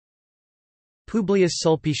Publius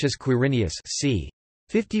Sulpicius Quirinius c.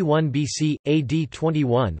 51 BC, AD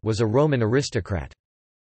 21 was a Roman aristocrat.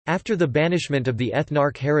 After the banishment of the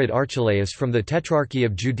ethnarch Herod Archelaus from the Tetrarchy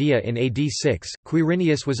of Judea in AD 6,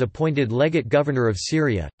 Quirinius was appointed legate governor of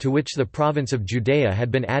Syria, to which the province of Judea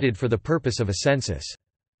had been added for the purpose of a census.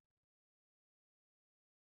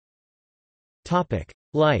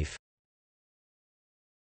 Life.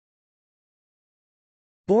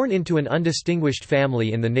 Born into an undistinguished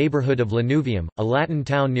family in the neighborhood of Lanuvium, a Latin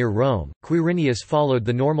town near Rome, Quirinius followed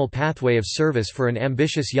the normal pathway of service for an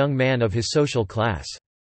ambitious young man of his social class.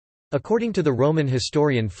 According to the Roman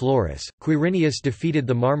historian Florus, Quirinius defeated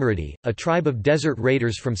the Marmaridae, a tribe of desert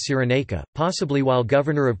raiders from Cyrenaica, possibly while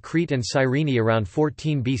governor of Crete and Cyrene around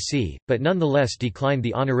 14 BC, but nonetheless declined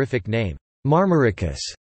the honorific name, Marmaricus.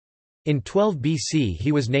 In 12 BC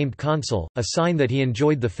he was named consul, a sign that he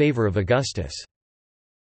enjoyed the favor of Augustus.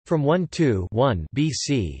 From 1–1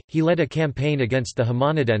 BC, he led a campaign against the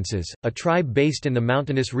Hamonidenses, a tribe based in the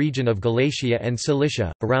mountainous region of Galatia and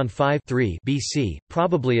Cilicia, around 5–3 BC,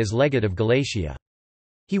 probably as legate of Galatia.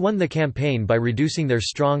 He won the campaign by reducing their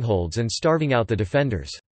strongholds and starving out the defenders.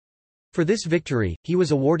 For this victory, he was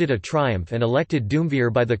awarded a triumph and elected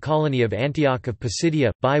duumvir by the colony of Antioch of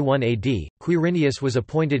Pisidia. By 1 AD, Quirinius was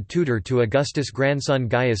appointed tutor to Augustus' grandson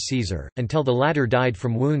Gaius Caesar, until the latter died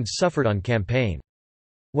from wounds suffered on campaign.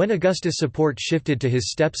 When Augustus' support shifted to his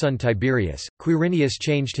stepson Tiberius, Quirinius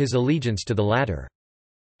changed his allegiance to the latter.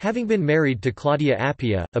 Having been married to Claudia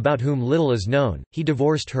Appia, about whom little is known, he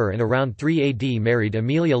divorced her and around 3 AD married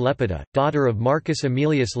Aemilia Lepida, daughter of Marcus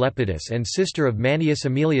Aemilius Lepidus and sister of Manius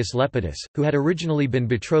Aemilius Lepidus, who had originally been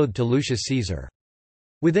betrothed to Lucius Caesar.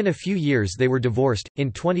 Within a few years they were divorced. In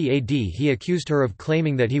 20 AD he accused her of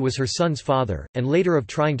claiming that he was her son's father, and later of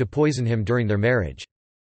trying to poison him during their marriage.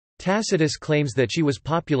 Tacitus claims that she was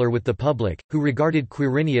popular with the public, who regarded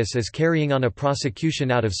Quirinius as carrying on a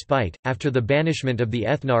prosecution out of spite. After the banishment of the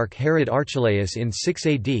ethnarch Herod Archelaus in 6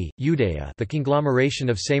 AD, Judea, the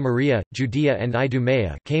conglomeration of Samaria, Judea and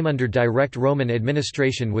Idumea, came under direct Roman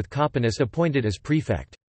administration with Copanus appointed as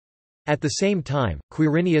prefect. At the same time,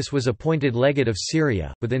 Quirinius was appointed legate of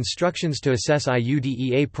Syria, with instructions to assess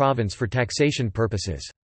Iudea province for taxation purposes.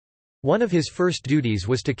 One of his first duties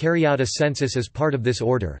was to carry out a census as part of this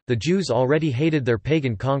order. The Jews already hated their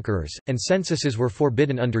pagan conquerors, and censuses were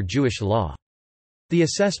forbidden under Jewish law. The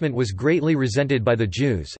assessment was greatly resented by the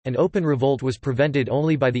Jews, and open revolt was prevented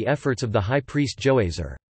only by the efforts of the high priest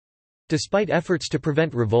Joazar. Despite efforts to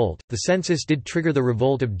prevent revolt, the census did trigger the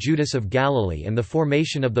revolt of Judas of Galilee and the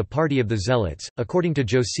formation of the Party of the Zealots. According to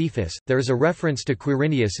Josephus, there is a reference to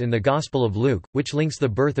Quirinius in the Gospel of Luke, which links the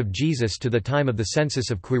birth of Jesus to the time of the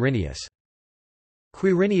census of Quirinius.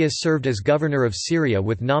 Quirinius served as governor of Syria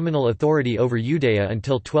with nominal authority over Judea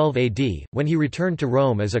until 12 AD, when he returned to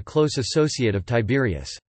Rome as a close associate of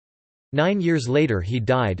Tiberius. 9 years later he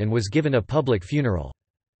died and was given a public funeral.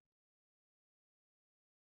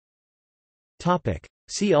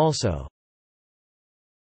 See also: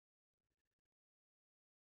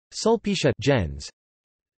 Sulpicia gens,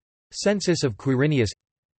 Census of Quirinius.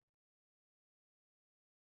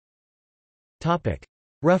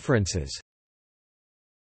 References.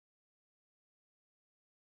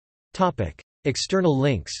 External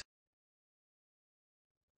links: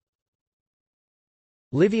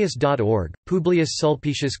 Livius.org, Publius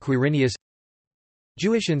Sulpicius Quirinius,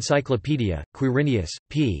 Jewish Encyclopedia, Quirinius,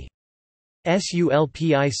 p.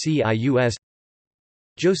 Sulpicius,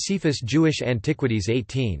 Josephus Jewish Antiquities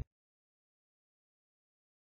 18